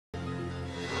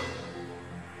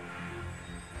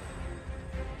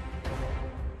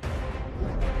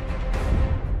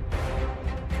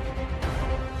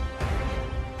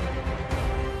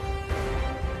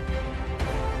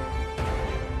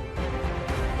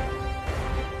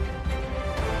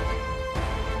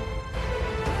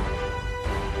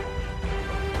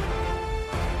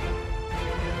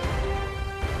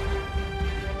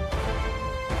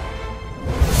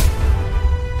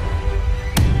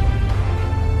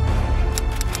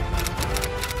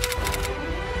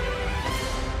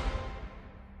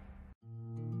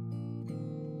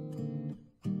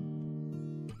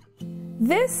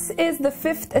This is the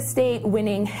Fifth Estate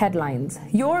Winning Headlines,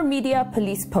 your media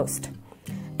police post.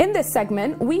 In this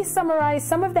segment, we summarize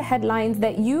some of the headlines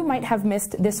that you might have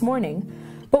missed this morning,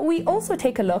 but we also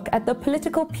take a look at the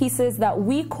political pieces that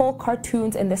we call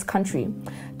cartoons in this country.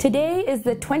 Today is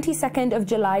the 22nd of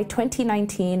July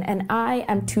 2019, and I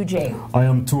am 2J. I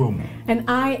am 2M. And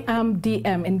I am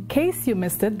DM. In case you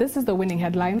missed it, this is the winning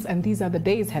headlines, and these are the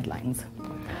day's headlines.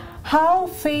 How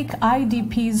fake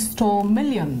IDPs stole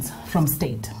millions from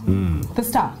state. The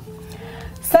Star.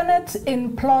 Senate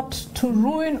in plot to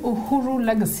ruin Uhuru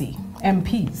legacy,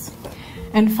 MPs.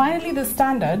 And finally, The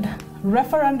Standard.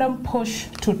 Referendum push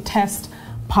to test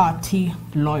party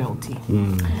loyalty.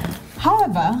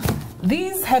 However,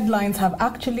 these headlines have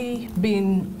actually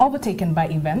been overtaken by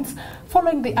events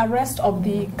following the arrest of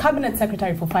the Cabinet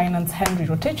Secretary for Finance, Henry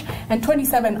Rotich, and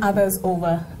 27 others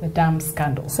over the dam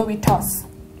scandal. So we toss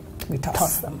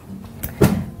them.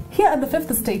 Here at the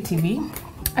Fifth Estate TV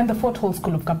and the Fort Hall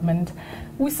School of Government,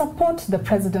 we support the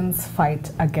president's fight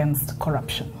against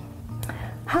corruption.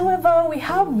 However, we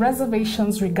have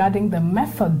reservations regarding the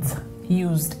methods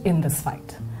used in this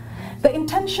fight. The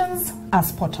intentions are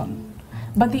spot on,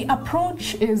 but the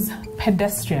approach is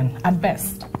pedestrian at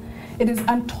best. It is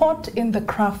untaught in the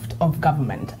craft of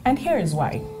government, and here is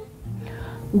why.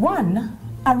 1.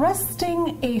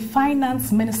 Arresting a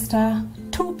finance minister,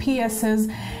 2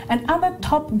 PSs, and other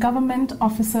top government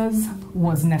officers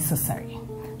was necessary.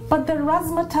 But the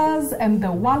razzmatazz and the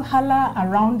walhalla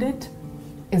around it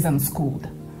is unschooled.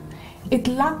 It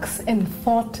lacks in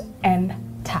thought and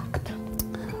tact.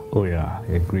 Oh yeah,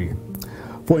 I agree.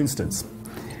 For instance,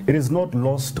 it is not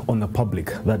lost on the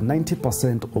public that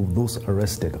 90% of those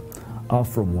arrested are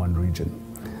from one region.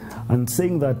 And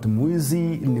saying that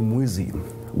Mwizi ni Mwizi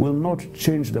will not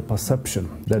change the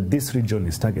perception that this region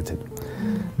is targeted.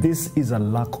 This is a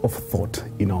lack of thought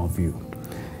in our view.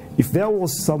 If there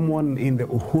was someone in the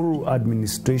Uhuru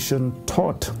administration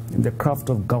taught in the craft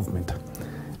of government,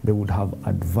 they would have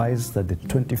advised that the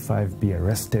 25 be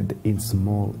arrested in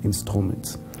small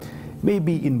installments,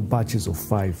 maybe in batches of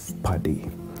 5 per day.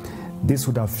 This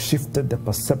would have shifted the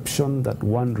perception that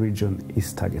one region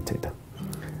is targeted.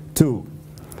 2.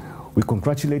 We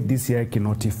congratulate DCI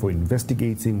Kinoti for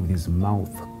investigating with his mouth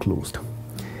closed.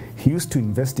 He used to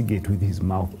investigate with his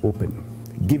mouth open,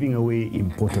 giving away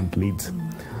important leads.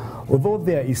 Although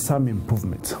there is some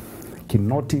improvement,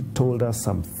 Kinoti told us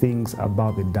some things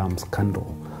about the dam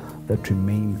scandal that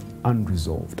remain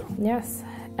unresolved. Yes,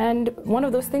 and one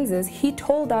of those things is he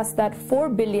told us that 4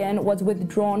 billion was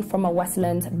withdrawn from a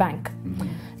Westlands bank.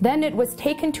 Then it was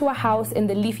taken to a house in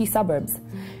the leafy suburbs.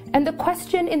 And the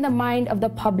question in the mind of the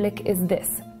public is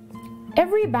this.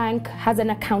 Every bank has an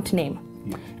account name,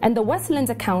 and the Westlands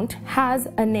account has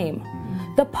a name.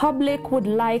 The public would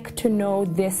like to know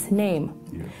this name,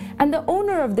 and the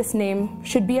owner of this name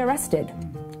should be arrested.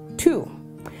 2.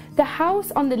 The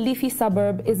house on the leafy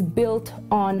suburb is built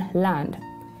on land,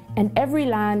 and every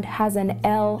land has an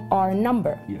LR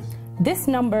number. This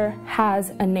number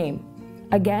has a name.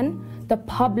 Again, the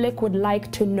public would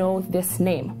like to know this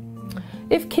name.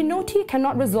 If Kinoti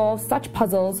cannot resolve such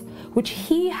puzzles which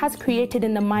he has created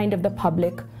in the mind of the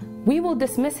public, we will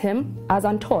dismiss him as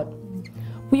untaught.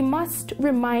 We must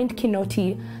remind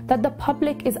Kinoti that the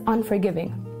public is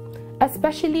unforgiving,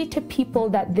 especially to people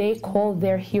that they call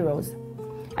their heroes.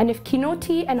 And if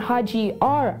Kinoti and Haji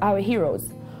are our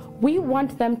heroes, we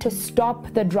want them to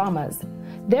stop the dramas.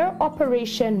 Their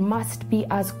operation must be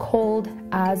as cold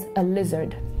as a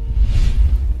lizard.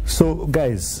 So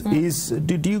guys,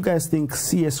 do you guys think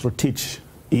CS Rotich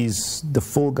is the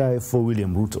fall guy for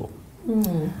William Ruto?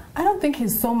 I don't think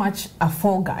he's so much a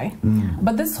fall guy,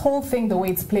 but this whole thing, the way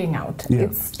it's playing out,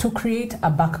 it's to create a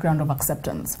background of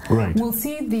acceptance. Right. We'll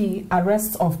see the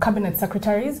arrest of cabinet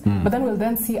secretaries, but then we'll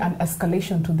then see an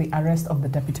escalation to the arrest of the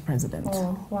deputy president.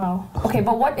 Oh, wow. Okay,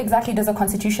 but what exactly does the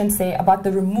Constitution say about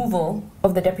the removal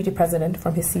of the deputy president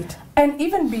from his seat? And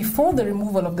even before the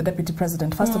removal of the deputy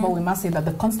president, first of all, we must say that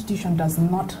the Constitution does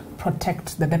not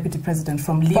protect the deputy president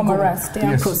from legal arrest,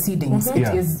 proceedings.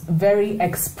 It is very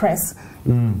express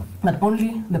that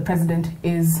only the president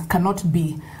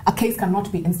a case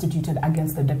cannot be instituted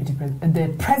against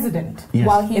the president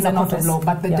while he's in a court office. of law,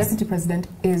 but the deputy president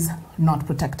is not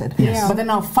protected. But then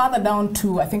now further down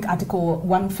to, I think, Article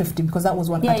 150, because that was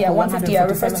one Article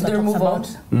 150 refers to the removal about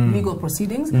legal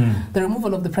proceedings, the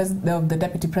removal of the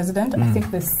deputy president. I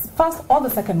think this first or the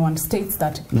second one states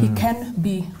that he can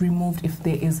be removed if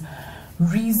there is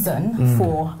reason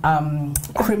for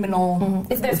criminal.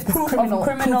 If there's proof of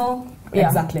criminal. Yeah.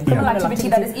 Exactly. Criminal activity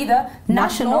that is either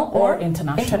national or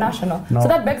international. No. So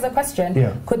that begs the question,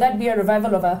 could that be a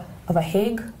revival of a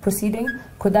Hague proceeding?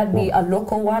 Could that be a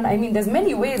local one? I mean, there's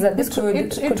many ways that this could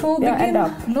will begin end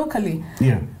up locally.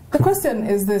 Yeah. The question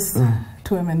is this, to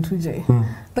Tuje.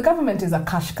 The government is a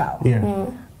cash cow. Yeah.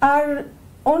 Are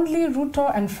only Ruto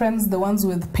and friends the ones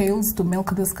with pails to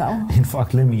milk this cow? In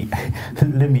fact, let me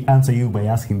answer you by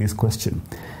asking this question.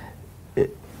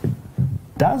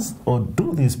 Does or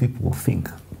do these people think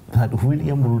that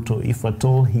William Ruto, if at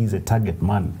all he's a target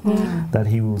man, that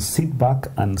he will sit back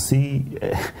and see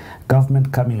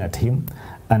government coming at him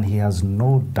and he has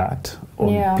no doubt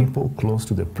on people close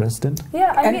to the president?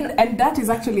 Yeah, I mean, and that is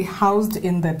actually housed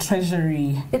in the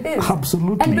Treasury. It is.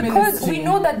 Absolutely. And because we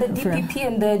know that the DPP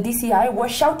and the DCI were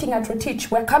shouting at Rotich,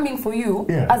 "We're coming for you,"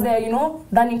 as they're,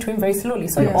 running to him very slowly.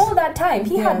 So all that time,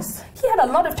 he had a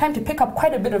lot of time to pick up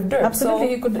quite a bit of dirt.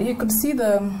 Absolutely, so he could see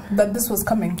that this was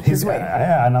coming his way.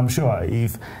 And I'm sure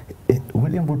if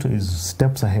William Ruto is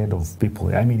steps ahead of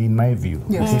people. I mean, in my view,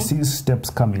 he sees steps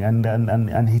coming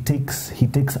and he takes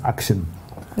action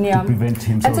to prevent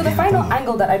himself. And so the final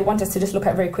angle that I'd want us to just look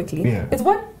at very quickly is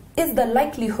what is the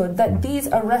likelihood that these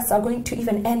arrests are going to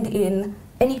even end in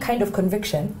any kind of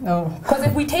conviction? Because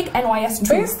if we take NYS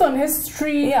based on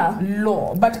history,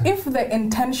 law, but if the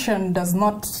intention does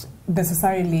not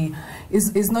necessarily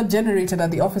is not generated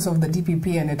at the office of the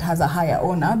DPP and it has a higher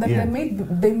owner, then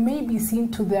they may be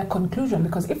seen to their conclusion,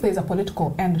 because if there's a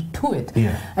political end to it,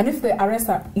 and if the arrests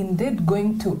are indeed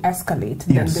going to escalate,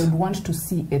 then they would want to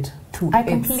see it to I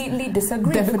completely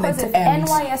disagree, because if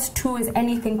NYS 2 is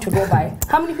anything to go by,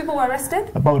 how many people were arrested?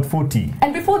 About 40.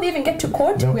 And before they even get to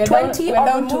court, 20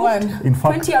 are removed. In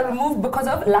fact, 20 are removed because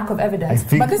of lack of evidence.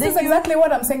 But this is exactly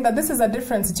what I'm saying, that this is a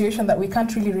different situation, that we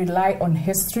can't really rely on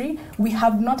history. We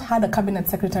have not had a cabinet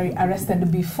secretary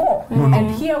arrested before,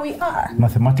 and here we are.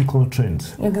 Mathematical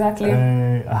trends. Exactly.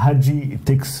 Haji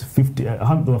takes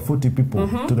 40 people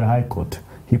to the High Court.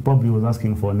 He probably was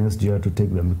asking for an SGR to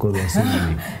take them because there were so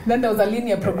many. Then there was a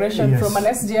linear progression from an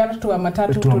SGR to a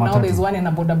matatu to now there's one in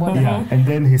a boda boda. And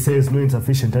then he says no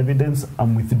insufficient evidence,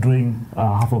 I'm withdrawing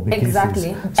half of the cases.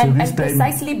 Exactly. So and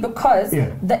precisely because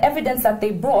the evidence that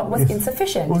they brought was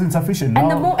insufficient. Was insufficient.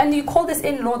 And you call this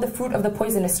in law the fruit of the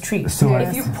poisonous tree. So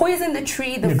if you poison the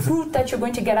tree, the fruit that you're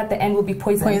going to get at the end will be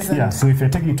poisoned. Yeah, so if you're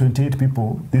taking 28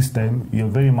 people this time, you're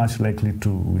very much likely to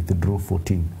withdraw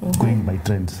 14, going by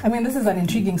trends. I mean, this is an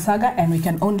intriguing saga, and we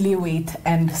can only wait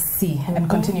and see and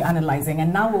continue analyzing.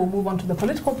 And now we'll move on to the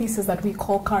political pieces that we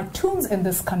call cartoons in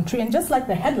this country. And just like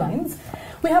the headlines,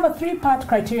 we have a three-part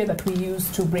criteria that we use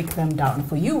to break them down.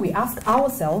 For you, we ask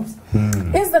ourselves,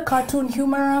 is the cartoon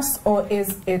humorous or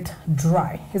is it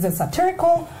dry? Is it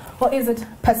satirical or is it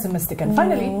pessimistic? And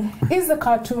finally, is the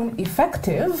cartoon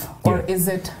effective or is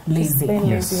it lazy?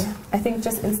 Lazy. I think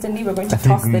just instantly we're going to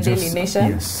toss the Daily Nation.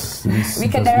 Yes. We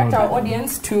can direct our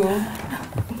audience to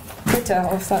Twitter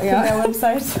or their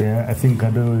website. Yeah, I think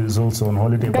Gado is also on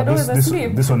holiday. But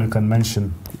this one you can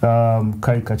mention.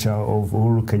 Caricature of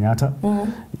Uhuru Kenyatta.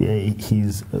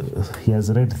 He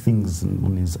has red things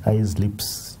on his eyes,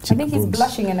 lips, cheekbones. I think he's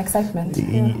blushing in excitement.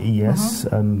 Yes,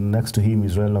 and next to him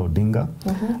is Raila Odinga,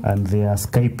 and they are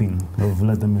Skyping of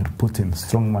Vladimir Putin,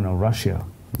 strongman of Russia,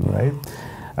 right?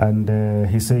 And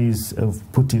he says of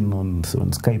Putin on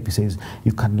Skype, he says,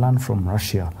 you can learn from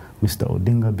Russia. Mr.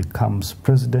 Odinga becomes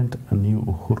president and you,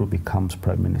 Uhuru, becomes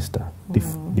prime minister,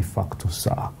 de facto,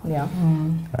 sir. Yeah.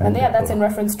 And that's in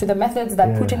reference to the methods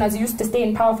that Putin has used to stay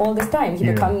in power for all this time. He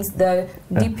becomes the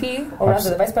DP, or rather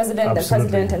the vice president, the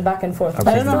president, and back and forth.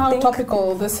 I don't know how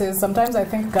topical this is. Sometimes I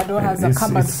think Gado has a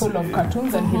cupboard full of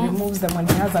cartoons and he removes them when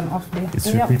he has an off day.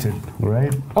 It's repeated,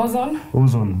 right?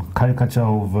 Ozone, caricature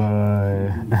of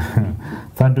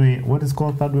third way, what is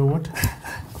called third way what?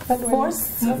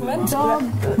 Force, movement,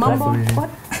 Mambo, what?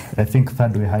 I think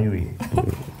third way highway.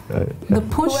 The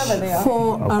push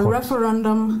for a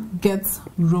referendum gets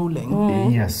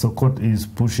rolling. Yes, so court is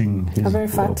pushing his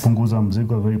Punguza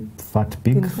Mzigo, a very fat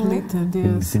pig. Inflated, yes.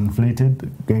 It's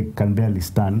inflated, can barely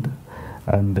stand.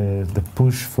 And the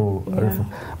push for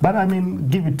but I mean,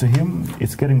 give it to him,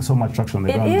 it's getting so much traction on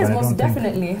the ground. It is, most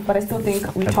definitely, but I still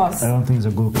think we toss. I don't think it's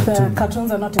a good cartoon. The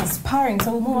cartoons are not inspiring,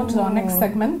 so we'll move on to our next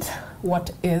segment.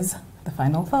 What is the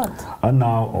final thought? And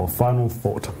now our final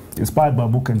thought, inspired by a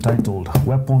book entitled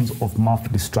Weapons of Mass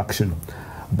Destruction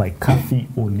by Kathy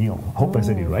O'Neill. I hope I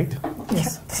said it right.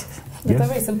 Yes. It's a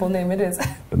very simple name, it is.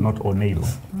 Not O'Neill.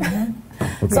 Okay.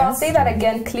 So I'll say that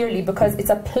again clearly because it's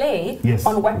a play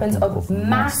on weapons of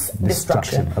mass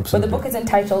destruction. But the book is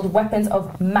entitled Weapons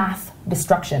of Math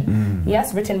Destruction.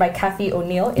 Yes, written by Kathy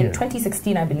O'Neill in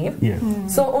 2016, I believe.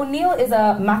 So O'Neill is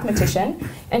a mathematician,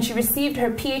 and she received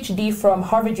her PhD from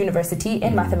Harvard University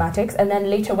in mathematics, and then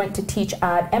later went to teach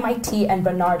at MIT and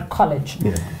Barnard College.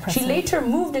 She later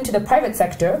moved into the private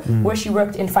sector where she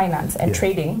worked in finance and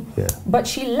trading, but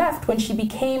she left when she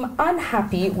became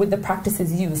unhappy with the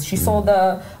practices used. She saw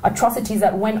the atrocities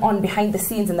that went on behind the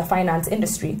scenes in the finance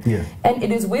industry. And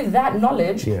it is with that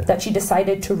knowledge that she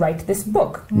decided to write this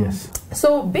book.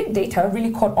 So big data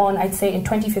really caught on, I'd say, in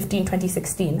 2015,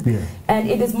 2016. And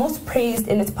it is most praised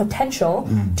in its potential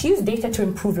to use data to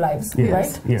improve lives,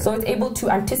 right? So it's able to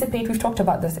anticipate, we've talked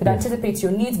about this, it anticipates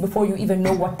your needs before you even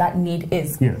know what that need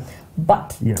is.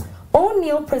 But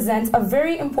O'Neill presents a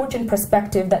very important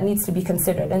perspective that needs to be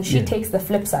considered, and she takes the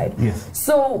flip side.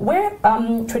 So where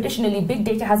traditionally big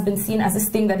data has been seen as this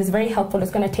thing that is very helpful,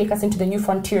 it's going to take us into the new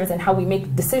frontiers and how we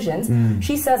make decisions,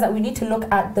 she says that we need to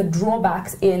look at the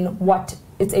drawbacks in what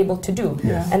it's able to do.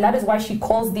 And that is why she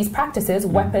calls these practices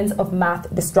weapons of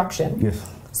math destruction.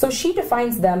 So she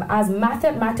defines them as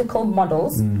mathematical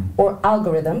models or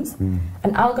algorithms.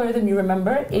 An algorithm, you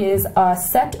remember, is a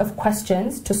set of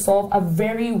questions to solve a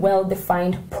very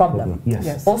well-defined problem.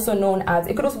 Also known as,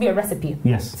 it could also be a recipe.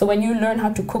 So when you learn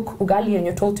how to cook ugali and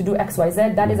you're told to do X, Y,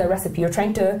 Z, that is a recipe. You're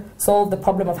trying to solve the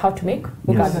problem of how to make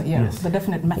ugali. The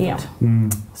definite method.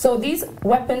 So these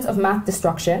weapons of math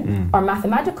destruction are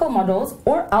mathematical models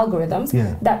or algorithms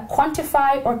that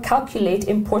quantify or calculate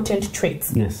important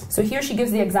traits. So here she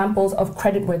gives the examples of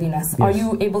creditworthiness. Are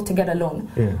you able to get a loan?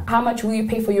 How much will you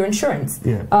pay for your insurance?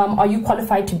 Are you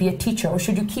qualified to be a teacher, or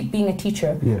should you keep being a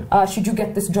teacher? Should you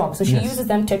get this job? So she uses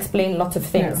them to explain lots of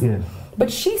things.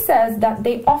 But she says that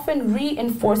they often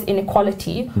reinforce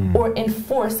inequality or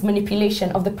enforce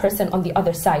manipulation of the person on the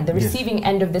other side, the receiving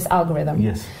end of this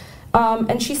algorithm.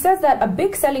 And she says that a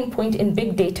big selling point in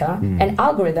big data and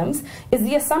algorithms is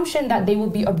the assumption that they will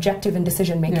be objective in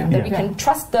decision making, that we can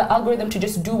trust the algorithm to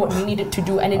just do what we need it to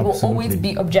do, and it will always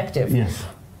be objective.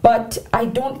 But I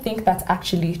don't think that's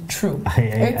actually true.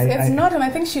 It's not, and I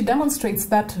think she demonstrates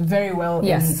that very well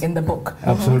in the book.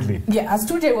 As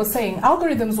Tuje was saying,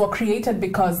 algorithms were created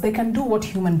because they can do what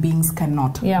human beings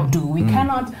cannot do. We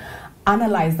cannot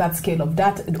analyze that scale of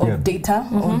data,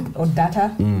 or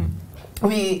data.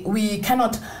 We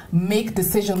cannot make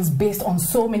decisions based on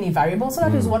so many variables. So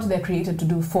that is what they're created to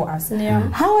do for us.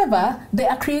 However, they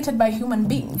are created by human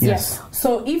beings.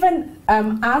 So even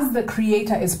as the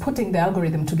creator is putting the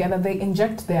algorithm together, they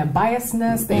inject their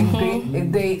biasness,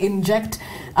 they inject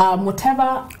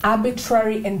whatever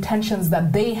arbitrary intentions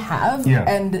that they have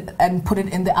and put it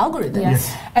in the algorithm.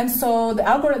 And so the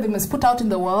algorithm is put out in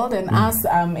the world, and as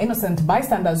innocent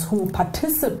bystanders who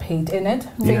participate in it,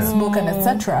 Facebook and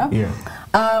etc.,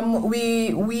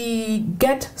 we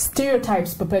get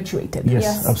stereotypes perpetuated.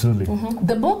 Absolutely.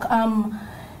 The book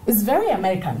is very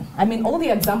American. I mean, all the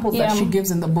examples that she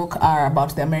gives in the book are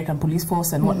about the American police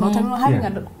force and whatnot. And we were having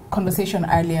a conversation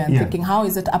earlier and thinking, how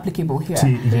is it applicable here?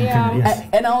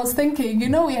 And I was thinking, you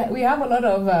know, we have a lot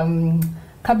of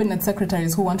cabinet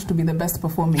secretaries who want to be the best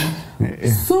performing.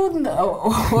 Soon,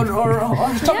 or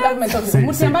top government officers,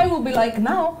 Mutiambai will be like,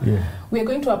 now we are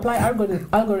going to apply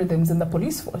algorithms in the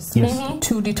police force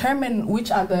to determine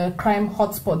which are the crime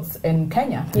hotspots in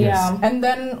Kenya. And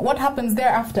then what happens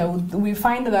thereafter? We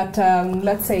find that,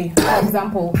 let's say, for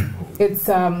example, it's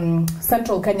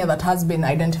central Kenya that has been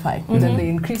identified. Then they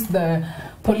increase the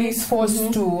police force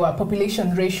to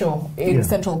population ratio in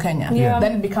central Kenya.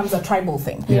 Then it becomes a tribal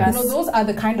thing. You know, those are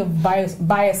the kind of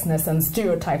biasness and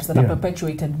stereotypes that are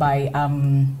perpetuated by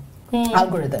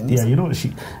algorithms. You know,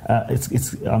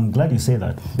 I'm glad you say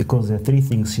that, because there are three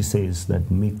things she says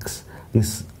that makes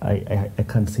this, I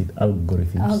can't say it,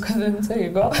 algorithms. There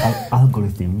you go.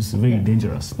 Algorithms very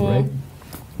dangerous, right?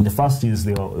 The first is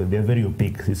they're very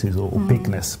opaque. This is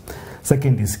opaqueness.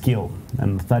 Second is scale,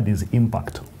 and third is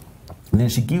impact. And then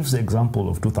she gives the example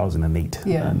of 2008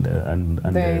 and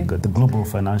the global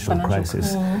financial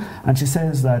crisis. And she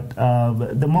says that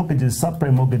the mortgages,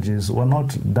 subprime mortgages, were not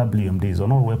WMDs, or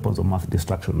not weapons of mass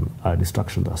destruction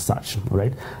as such,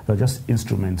 right? They're just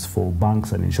instruments for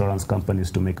banks and insurance companies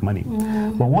to make money.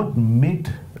 But what made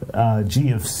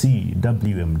GFC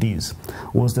WMDs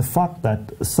was the fact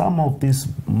that some of these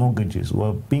mortgages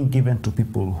were being given to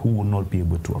people who would not be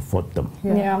able to afford them.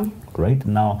 right?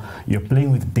 Now, you're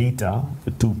playing with data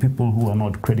to people who are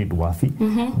not credit worthy,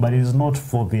 but it is not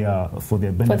for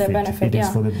their benefit. It is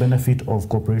for the benefit of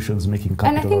corporations making capital.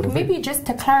 And I think maybe just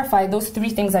to clarify those three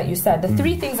things that you said, the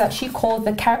three things that she called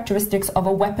the characteristics of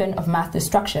a weapon of mass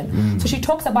destruction. So she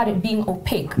talks about it being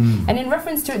opaque. And in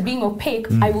reference to it being opaque,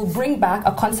 I will bring back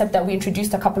a concept that we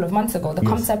introduced a couple of months ago, the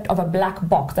concept of a black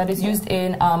box that is used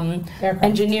in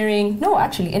engineering,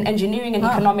 in engineering and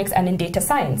economics and in data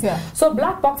science. So a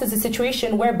black box is a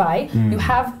situation whereby you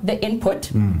have the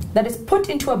input that is put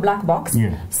into a black box,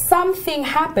 something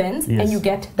happens and you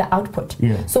get the output.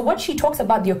 So what she talks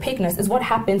about the opaqueness is what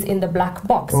happens in the black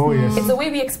box. It's the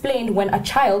way we explained when a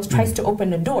child tries to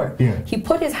open a door. He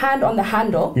put his hand on the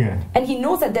handle and he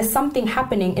knows that there's something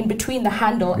happening in between the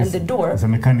handle and the door. There's a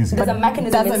mechanism. There's a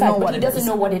mechanism inside, but he doesn't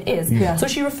know what it is. So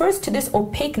she refers to this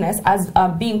opaqueness as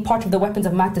being part of the weapons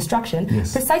of mass destruction,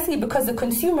 precisely because the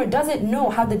consumer doesn't know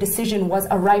how the decision was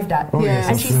arrived at.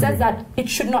 And she says that it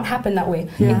should not happen that way.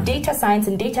 In data science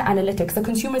and data analytics, the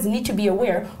consumers need to be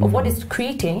aware of what is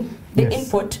creating the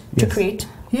input to create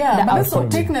the but this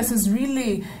output. opaqueness is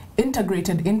really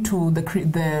integrated into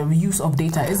the use of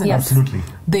data, isn't it? Absolutely.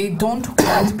 They don't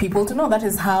want people to know. That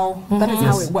is how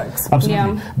it works.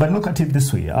 Absolutely. But look at it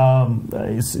this way.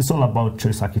 It's all about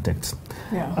choice architects.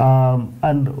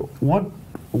 And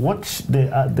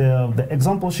the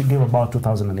example she gave about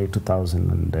 2008,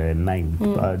 2009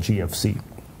 GFC,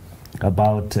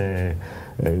 about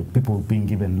people being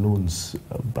given loans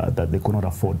that they could not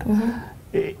afford.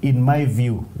 In my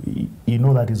view, you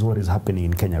know that is what is happening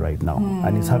in Kenya right now,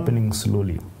 and it's happening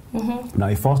slowly. Now,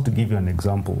 if I was to give you an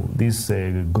example, these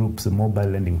groups, the mobile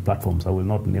lending platforms, I will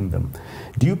not name them.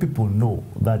 Do you people know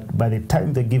that by the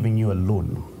time they're giving you a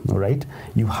loan, all right,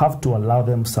 you have to allow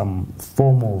them some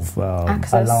form of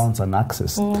allowance and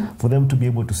access for them to be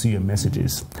able to see your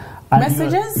messages. And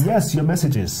messages? Yes, your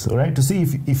messages, all right, to see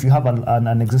if you have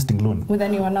an existing loan. With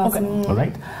anyone else. All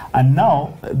right. And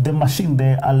now the machine,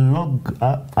 the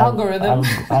algorithm,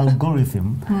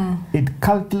 it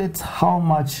calculates how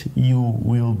much you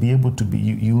will be able to be,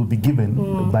 you will be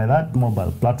given by that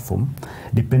mobile platform,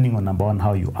 depending on number one,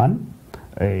 how you earn,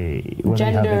 whether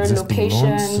gender, you have existing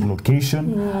loans,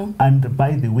 location, and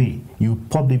by the way, you'll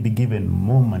probably be given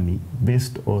more money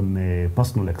based on a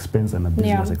personal expense and a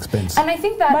business expense. And I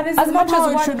think that but as much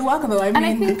as it should work, though.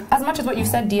 I think as much as what you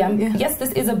said, DM, yes,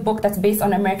 this is a book that's based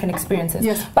on American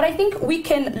experiences. But I think we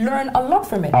can learn a lot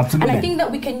from it. Absolutely. And I think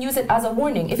that we can use it as a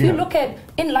warning. If you look at,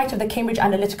 in light of the Cambridge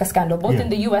Analytica scandal, both in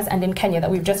the US and in Kenya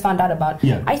that we've just found out about,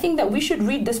 I think that we should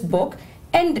read this book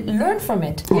and learn from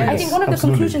it. I think one of the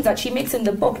conclusions that she makes in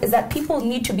the book is that people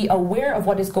need to be aware of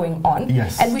what is going on,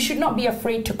 and we should not be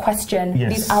afraid to question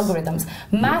these algorithms.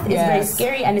 Math is very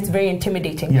scary and it's very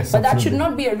intimidating, but that should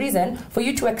not be a reason for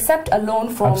you to accept a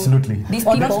loan from these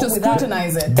people. Or not to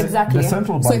scrutinize it. Exactly. The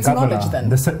central bank so it's governor, knowledge then.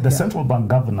 The central bank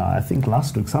governor, I think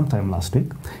sometime last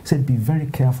week, said be very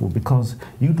careful because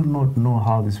you do not know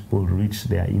how these people reach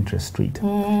their interest rate.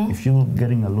 If you're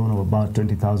getting a loan of about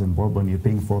 20,000 bob and you're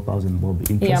paying 4,000 bob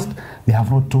interest, they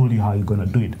have not told you how you're going to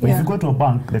do it. But if you go to a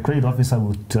bank, the credit officer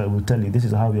will tell you this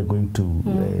is how we are going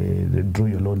to draw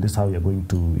your loan, this is how you're going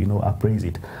to appraise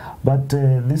it. But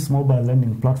this mobile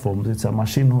lending platforms, it's a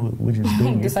machine which is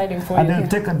doing deciding for and you. they'll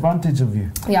take advantage of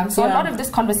you. So a lot of this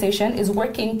conversation is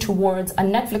working towards a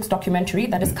Netflix documentary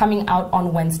that is coming out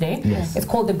on Wednesday. It's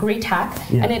called The Great Hack,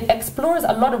 and it explores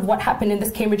a lot of what happened in this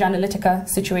Cambridge Analytica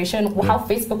situation, how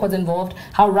Facebook was involved,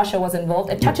 how Russia was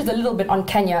involved. It touches a little bit on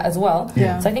Kenya as well.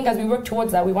 So I think as we work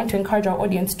towards that, we want to encourage our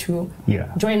audience to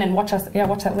join and watch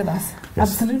that with us.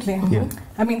 Absolutely.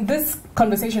 I mean, this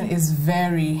conversation is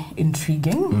very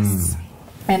intriguing.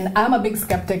 And I'm a big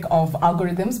skeptic of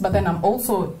algorithms, but then I'm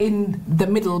also in the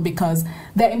middle because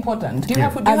they're important. Do you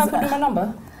have Huduma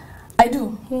number? I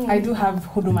do. I do have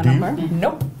Huduma number.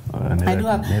 Nope. I do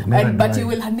have, but you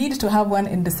will need to have one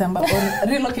in December or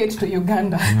relocate to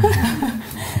Uganda.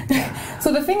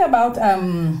 So the thing about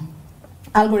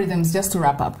algorithms, just to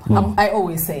wrap up, I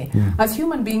always say, as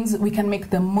human beings, we can make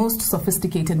the most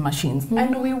sophisticated machines,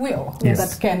 and we will,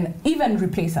 that can even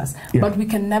replace us, but we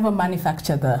can never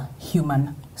manufacture the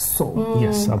human soul.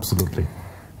 Yes, absolutely.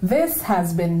 This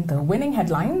has been the winning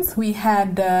headlines. We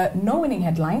had no winning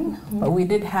headline, but we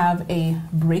did have a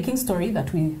breaking story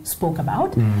that we spoke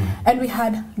about, and we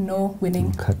had no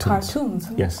winning cartoons.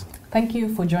 Yes. Thank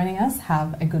you for joining us.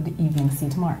 Have a good evening. See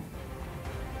you tomorrow.